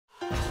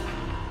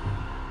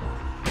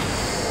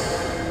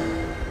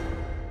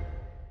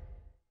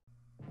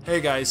Hey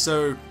guys,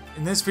 so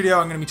in this video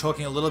I'm going to be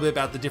talking a little bit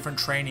about the different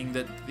training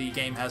that the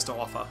game has to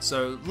offer.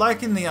 So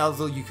like in the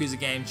other Yakuza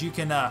games, you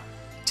can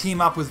team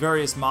up with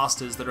various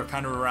masters that are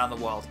kind of around the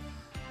world.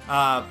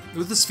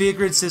 With the sphere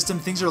grid system,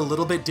 things are a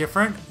little bit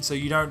different, so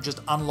you don't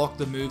just unlock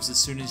the moves as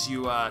soon as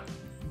you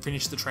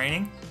finish the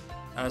training.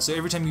 So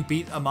every time you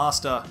beat a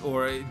master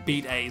or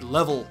beat a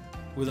level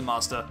with a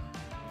master,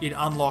 it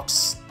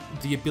unlocks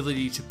the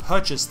ability to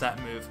purchase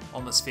that move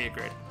on the sphere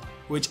grid,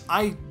 which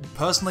I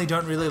personally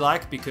don't really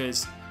like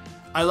because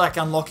I like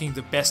unlocking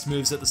the best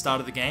moves at the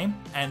start of the game,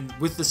 and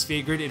with the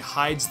sphere grid it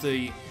hides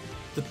the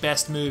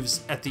best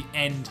moves at the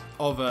end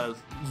of a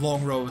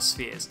long row of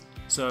spheres.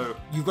 So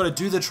you've got to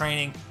do the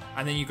training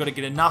and then you've got to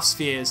get enough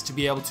spheres to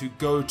be able to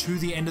go to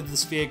the end of the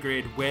sphere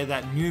grid where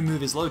that new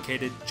move is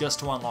located just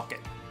to unlock it.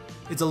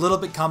 It's a little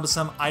bit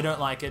cumbersome, I don't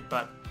like it,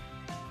 but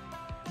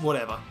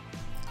whatever.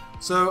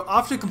 So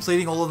after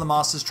completing all of the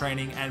Master's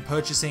training and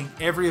purchasing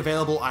every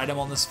available item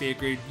on the sphere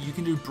grid, you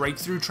can do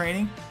breakthrough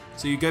training.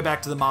 So you go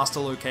back to the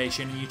Master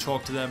location and you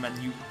talk to them, and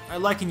you,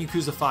 like in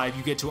Yakuza 5,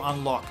 you get to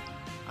unlock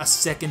a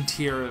second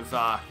tier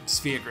of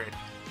sphere grid.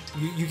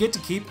 You get to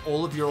keep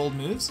all of your old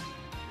moves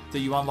that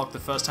you unlock the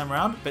first time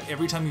around, but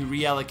every time you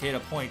reallocate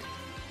a point,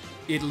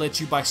 it lets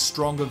you buy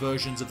stronger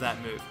versions of that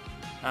move.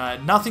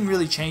 Nothing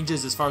really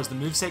changes as far as the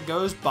moveset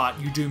goes, but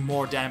you do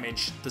more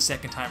damage the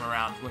second time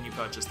around when you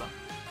purchase them.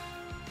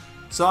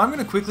 So I'm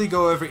going to quickly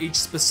go over each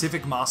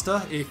specific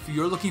master. If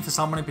you're looking for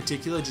someone in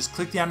particular, just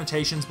click the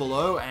annotations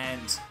below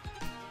and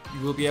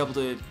you will be able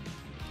to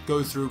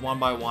go through one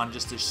by one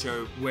just to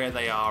show where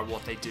they are,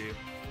 what they do,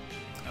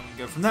 and we can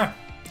go from there.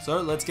 So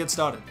let's get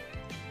started.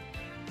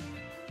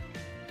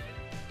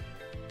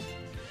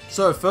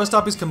 So first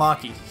up is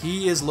Kamaki.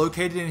 He is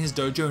located in his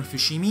dojo in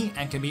Fushimi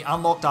and can be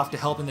unlocked after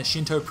helping the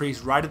Shinto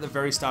priest right at the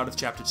very start of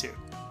chapter 2.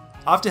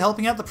 After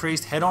helping out the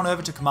priest, head on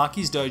over to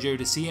Kamaki's dojo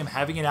to see him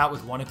having it out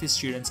with one of his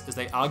students as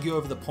they argue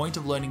over the point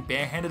of learning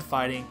barehanded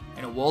fighting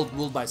in a world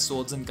ruled by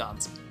swords and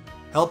guns.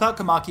 Help out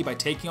Kamaki by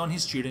taking on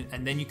his student,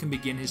 and then you can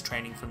begin his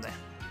training from there.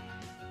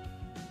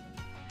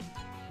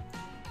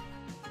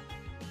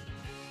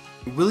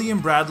 William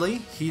Bradley,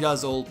 he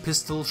does all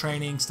pistol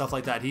training, stuff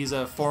like that. He's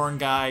a foreign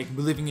guy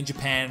living in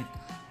Japan.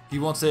 He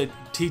wants to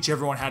teach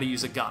everyone how to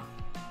use a gun.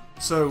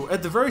 So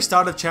at the very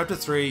start of chapter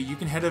 3, you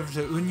can head over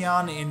to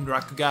Unyan in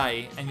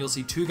Rakugai and you'll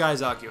see two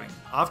guys arguing.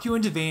 After you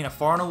intervene, a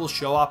foreigner will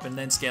show up and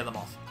then scare them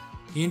off.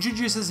 He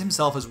introduces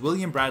himself as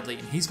William Bradley,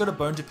 and he's got a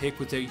bone to pick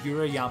with the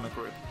Urayama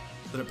group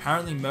that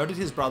apparently murdered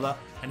his brother,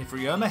 and if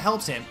Ryoma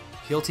helps him,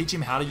 he'll teach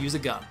him how to use a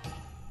gun.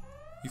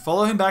 You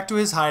follow him back to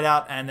his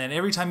hideout, and then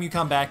every time you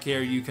come back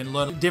here, you can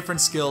learn a different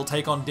skill,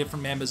 take on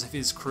different members of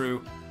his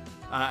crew,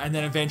 and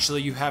then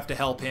eventually you have to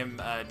help him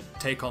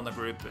take on the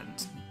group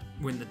and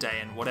win the day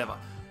and whatever.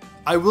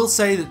 I will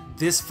say that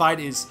this fight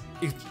is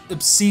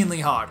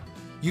obscenely hard.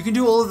 You can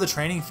do all of the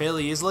training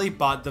fairly easily,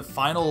 but the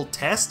final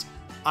test,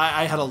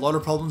 I had a lot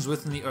of problems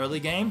with in the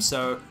early game,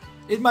 so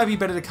it might be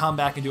better to come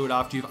back and do it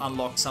after you've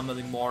unlocked some of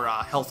the more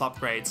health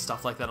upgrades,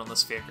 stuff like that on the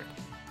sphere grid.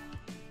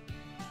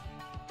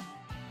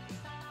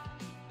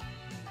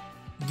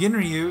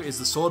 Ginryu is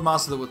the sword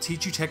master that will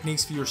teach you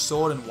techniques for your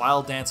sword and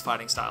wild dance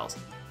fighting styles.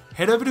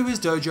 Head over to his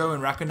dojo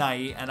in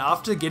Rakunai, and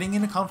after getting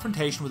in a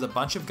confrontation with a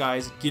bunch of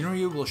guys,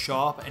 Ginryu will show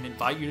up and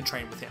invite you to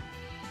train with him.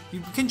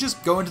 You can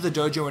just go into the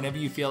dojo whenever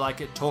you feel like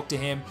it, talk to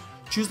him,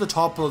 choose the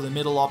top or the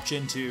middle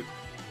option to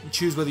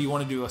choose whether you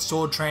want to do a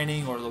sword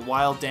training or the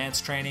wild dance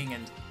training,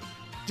 and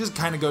just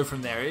kind of go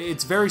from there.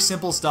 It's very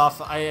simple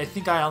stuff. I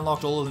think I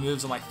unlocked all of the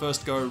moves on my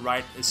first go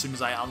right as soon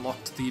as I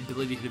unlocked the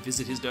ability to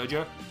visit his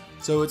dojo,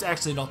 so it's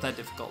actually not that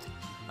difficult.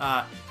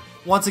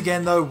 Once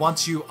again though,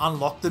 once you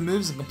unlock the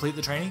moves and complete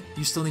the training,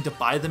 you still need to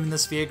buy them in the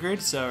sphere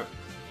grid, so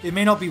it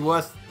may not be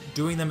worth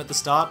doing them at the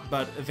start,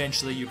 but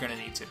eventually you're going to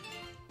need to.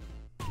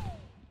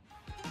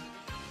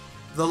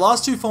 The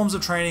last two forms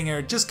of training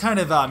are just kind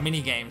of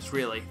mini games,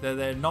 really.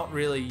 They're not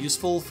really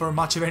useful for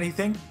much of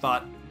anything,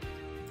 but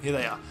here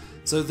they are.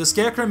 So the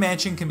Scarecrow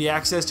Mansion can be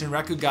accessed in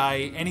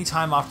Rakugai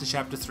anytime after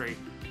chapter 3.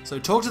 So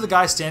talk to the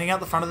guy standing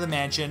out the front of the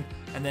mansion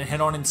and then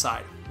head on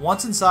inside.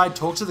 Once inside,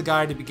 talk to the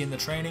guy to begin the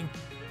training.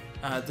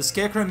 The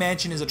Scarecrow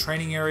Mansion is a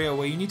training area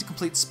where you need to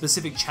complete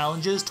specific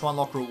challenges to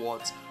unlock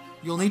rewards.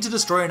 You'll need to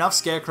destroy enough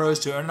scarecrows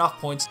to earn enough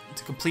points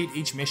to complete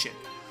each mission.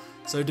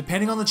 So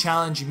depending on the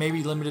challenge, you may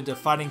be limited to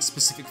fighting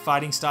specific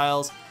fighting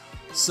styles,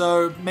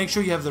 so make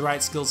sure you have the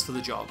right skills for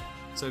the job.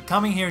 So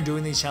coming here and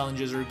doing these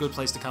challenges are a good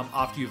place to come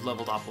after you've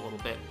leveled up a little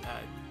bit,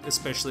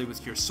 especially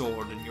with your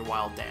sword and your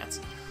wild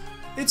dance.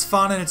 It's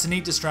fun and it's a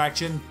neat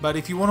distraction, but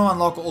if you want to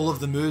unlock all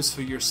of the moves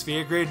for your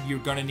sphere grid, you're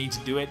going to need to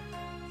do it.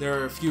 There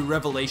are a few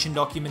revelation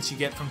documents you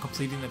get from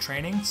completing the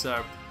training,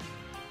 so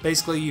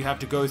basically you have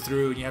to go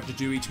through and you have to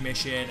do each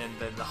mission and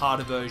then the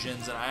harder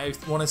versions, and I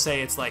want to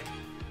say it's like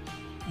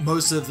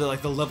most of the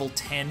level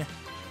 10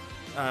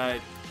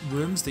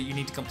 rooms that you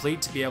need to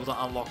complete to be able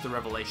to unlock the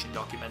revelation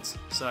documents.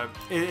 So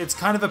it's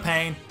kind of a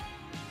pain.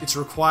 It's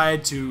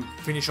required to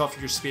finish off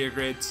your sphere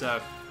grid,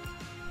 so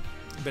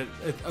but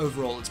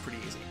overall it's pretty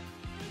easy.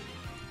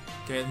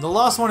 Okay, and the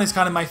last one is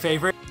kind of my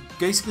favorite.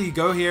 basically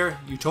go here,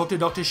 you talk to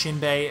Dr.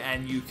 Shinbei,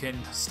 and you can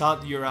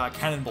start your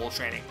cannonball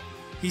training.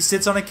 He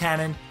sits on a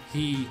cannon,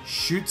 he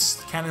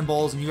shoots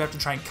cannonballs, and you have to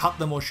try and cut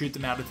them or shoot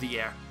them out of the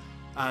air.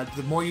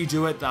 The more you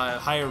do it, the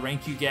higher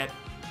rank you get,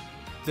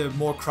 the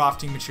more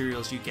crafting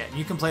materials you get. And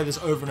you can play this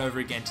over and over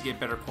again to get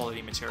better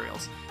quality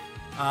materials.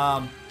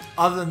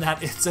 Other than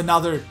that, it's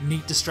another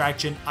neat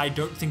distraction. I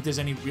don't think there's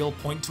any real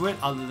point to it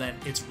other than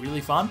it's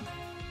really fun.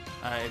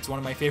 It's one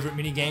of my favorite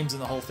mini games in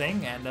the whole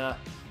thing, and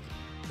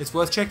it's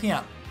worth checking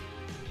out.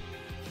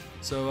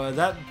 So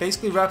that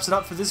basically wraps it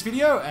up for this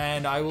video,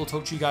 and I will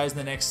talk to you guys in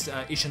the next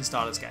Ishin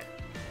Starters game.